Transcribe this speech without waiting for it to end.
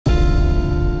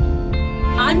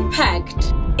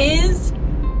Unpacked is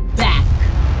back.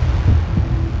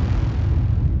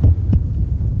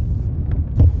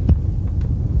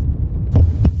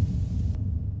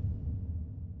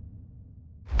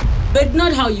 But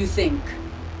not how you think.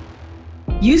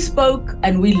 You spoke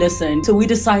and we listened, so we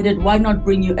decided why not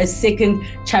bring you a second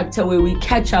chapter where we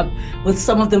catch up with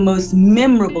some of the most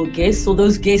memorable guests, or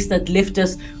those guests that left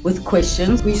us with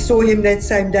questions. We saw him that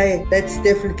same day. That's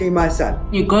definitely my son.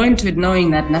 You go into it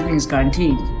knowing that nothing's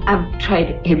guaranteed. I've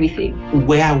tried everything.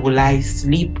 Where will I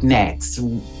sleep next?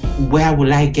 Where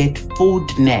will I get food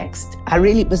next? I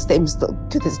really miss them still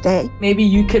to this day. Maybe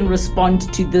you can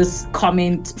respond to this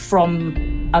comment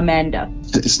from Amanda.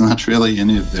 It's not really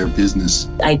any of their business.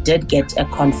 I did get a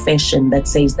confession that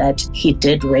says that he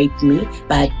did rape me,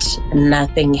 but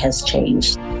nothing has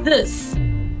changed. This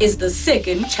is the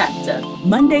second chapter.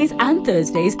 Mondays and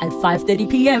Thursdays at 5:30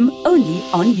 p.m. only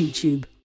on YouTube.